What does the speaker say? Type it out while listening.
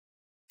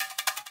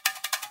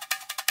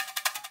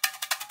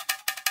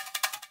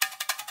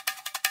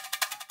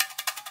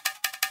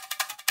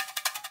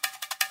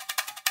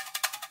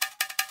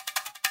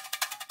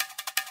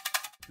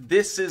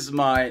This is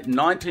my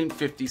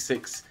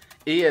 1956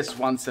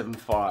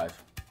 ES175.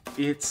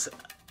 It's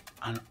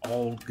an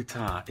old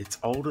guitar. It's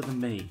older than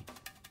me.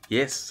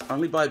 Yes,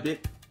 only by a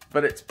bit,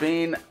 but it's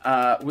been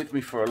with me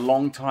for a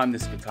long time,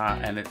 this guitar,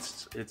 and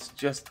it's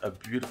just a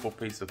beautiful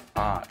piece of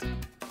art.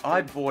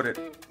 I bought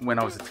it when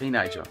I was a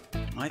teenager.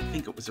 I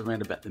think it was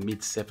around about the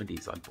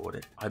mid-70s I bought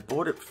it. I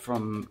bought it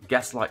from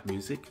Gaslight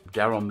Music,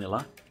 Daryl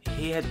Miller.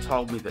 He had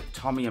told me that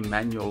Tommy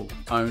Emmanuel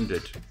owned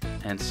it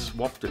and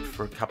swapped it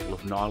for a couple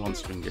of nylon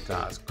string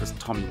guitars because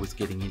Tommy was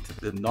getting into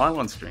the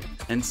nylon string.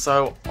 And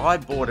so I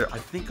bought it. I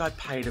think I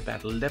paid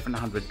about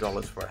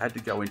 $1,100 for it. I had to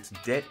go into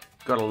debt,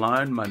 got a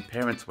loan, my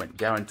parents went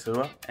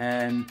guarantor,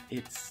 and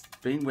it's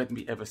been with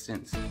me ever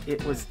since.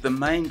 It was the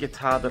main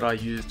guitar that I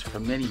used for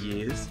many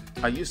years.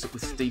 I used it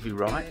with Stevie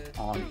Wright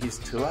on his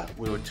tour.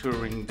 We were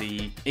touring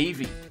the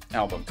Evie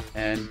album,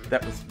 and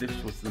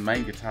this was the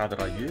main guitar that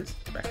I used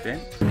back then.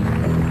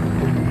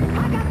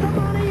 I got the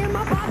money in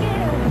my pocket.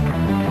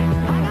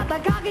 I got the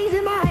cockies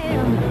in my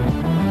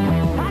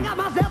hand. I got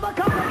myself a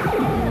couple of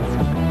kids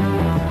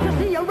to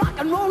see a rock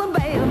and rollin'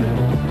 band.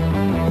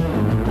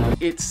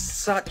 It's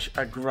such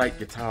a great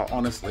guitar,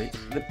 honestly.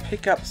 The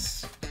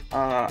pickups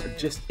are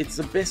just, it's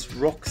the best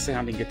rock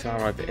sounding guitar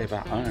I've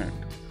ever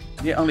owned.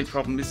 The only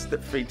problem is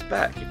that it feeds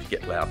back if you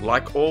get loud,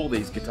 like all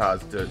these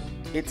guitars do.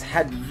 It's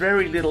had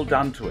very little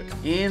done to it.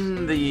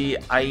 In the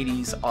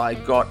 80s, I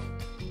got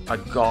a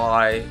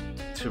guy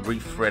to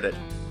refret it,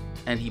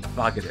 and he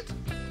buggered it,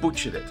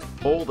 butchered it.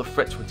 All the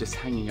frets were just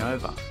hanging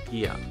over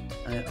here.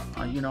 And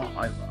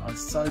I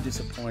was so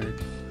disappointed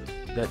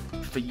that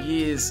for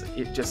years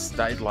it just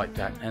stayed like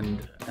that,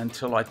 and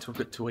until I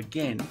took it to,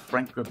 again,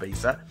 Frank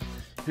Grabisa,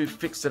 who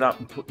fixed it up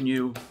and put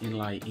new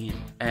inlay in,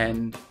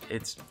 and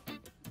it's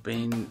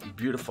been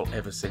beautiful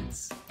ever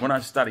since. When I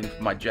was studying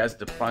for my jazz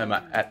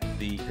diploma at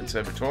the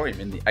conservatorium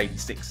in the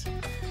 86,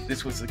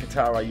 this was the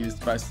guitar I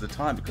used most of the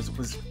time because it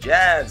was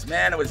jazz,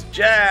 man, it was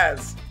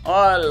jazz.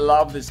 I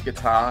love this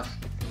guitar.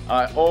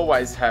 I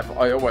always have,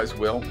 I always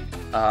will.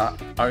 I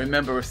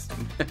remember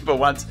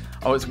once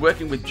I was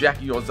working with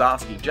Jackie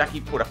Orzarski.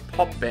 Jackie put a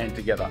pop band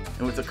together.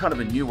 It was a kind of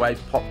a new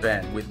wave pop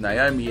band with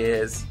Naomi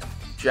Ayres,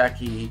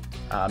 Jackie,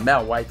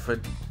 Mal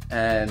Waitford,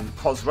 and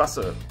Cos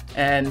Russell.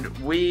 And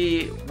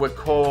we were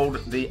called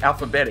the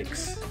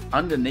Alphabetics,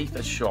 underneath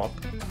a shop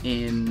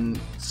in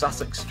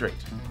Sussex Street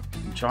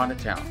in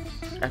Chinatown.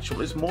 Actually, it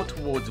was more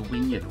towards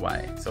Wynyard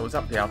Way, so it was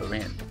up the other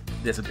end.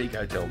 There's a big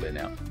hotel there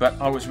now. But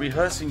I was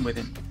rehearsing with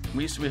him.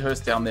 We used to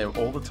rehearse down there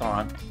all the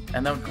time,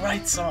 and they were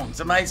great songs,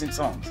 amazing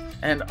songs.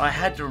 And I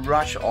had to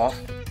rush off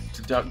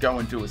to go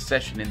and do a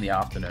session in the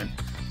afternoon.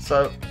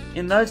 So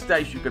in those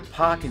days, you could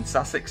park in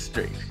Sussex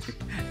Street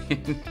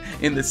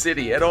in the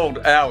city at all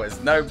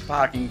hours, no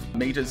parking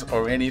meters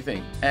or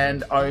anything.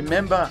 And I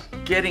remember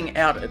getting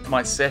out at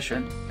my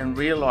session and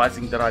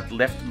realizing that I'd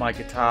left my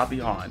guitar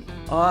behind.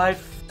 I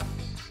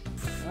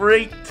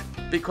freaked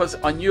because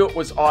I knew it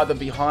was either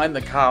behind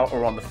the car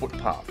or on the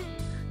footpath.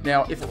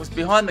 Now, if it was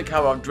behind the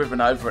car, I'd driven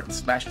over it and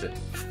smashed it.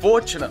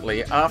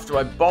 Fortunately, after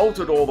I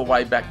bolted all the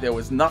way back, there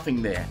was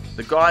nothing there.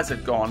 The guys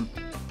had gone,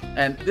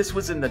 and this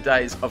was in the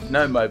days of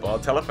no mobile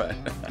telephone.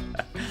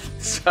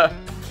 So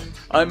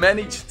I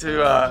managed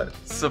to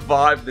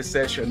survive the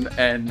session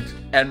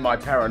and my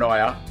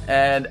paranoia,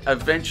 and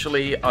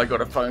eventually I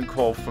got a phone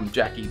call from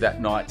Jackie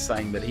that night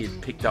saying that he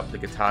had picked up the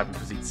guitar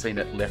because he'd seen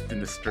it left in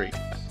the street.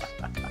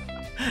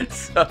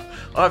 So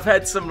I've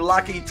had some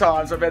lucky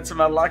times, I've had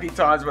some unlucky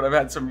times, but I've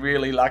had some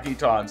really lucky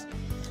times.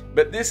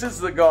 But this is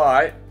the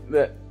guy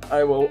that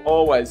I will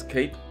always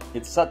keep.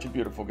 It's such a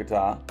beautiful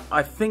guitar.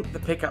 I think the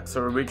pickups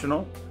are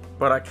original,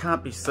 but I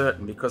can't be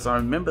certain because I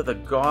remember the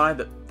guy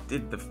that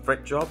did the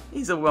fret job.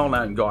 He's a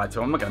well-known guy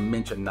too. I'm not going to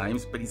mention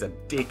names, but he's a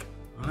dick.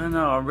 I don't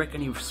know, I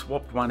reckon he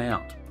swapped one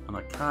out. And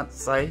I can't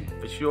say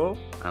for sure,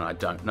 and I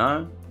don't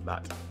know,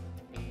 but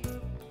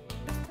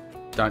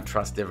don't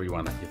trust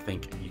everyone that you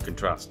think you can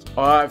trust.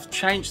 I've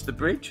changed the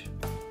bridge,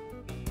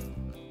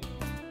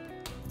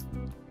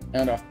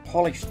 and I've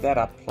polished that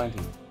up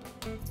plenty.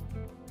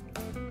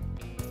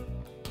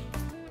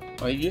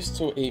 I used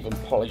to even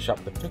polish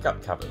up the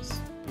pickup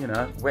covers, you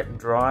know, wet and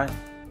dry,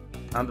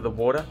 under the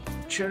water.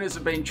 Tuners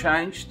have been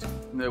changed,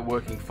 and they're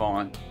working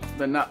fine.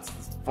 The nuts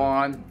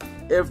fine,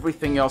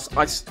 everything else.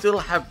 I still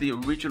have the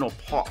original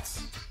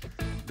pots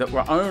that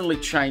were only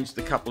changed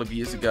a couple of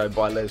years ago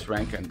by Les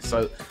Rankin.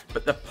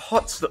 But the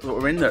pots that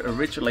were in there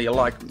originally are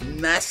like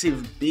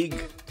massive,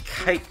 big,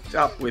 caked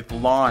up with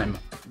lime.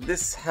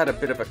 This had a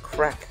bit of a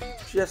crack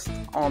just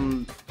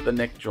on the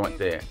neck joint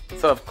there.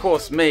 So of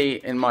course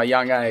me, in my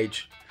young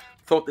age,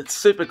 thought that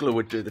super glue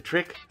would do the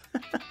trick.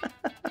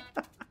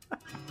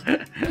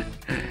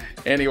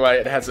 Anyway,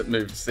 it hasn't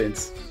moved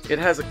since. It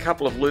has a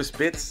couple of loose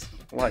bits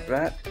like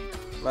that.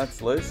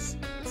 That's loose.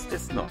 It's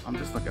just not, I'm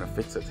just not going to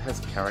fix it. It has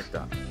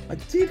character. I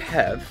did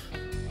have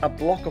a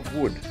block of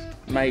wood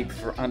made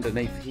for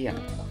underneath here,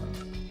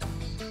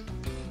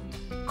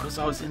 because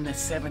I was in the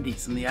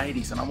 70s and the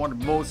 80s and I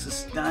wanted more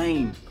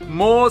sustain.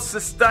 More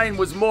sustain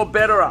was more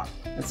better up.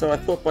 And so I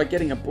thought by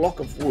getting a block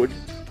of wood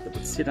that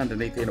would sit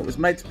underneath it, and it was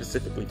made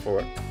specifically for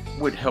it,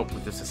 would help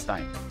with the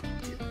sustain.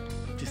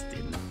 It just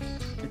didn't.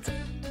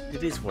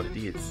 It is what it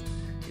is.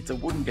 It's a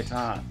wooden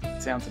guitar.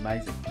 It sounds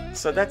amazing.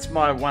 So that's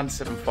my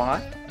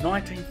 175,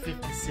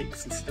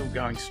 1956, and still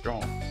going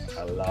strong.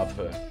 I love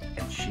her,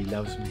 and she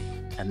loves me,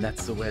 and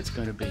that's the way it's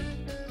going to be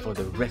for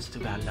the rest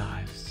of our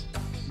lives.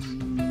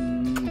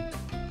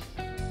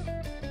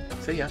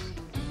 See ya.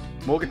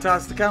 More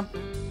guitars to come.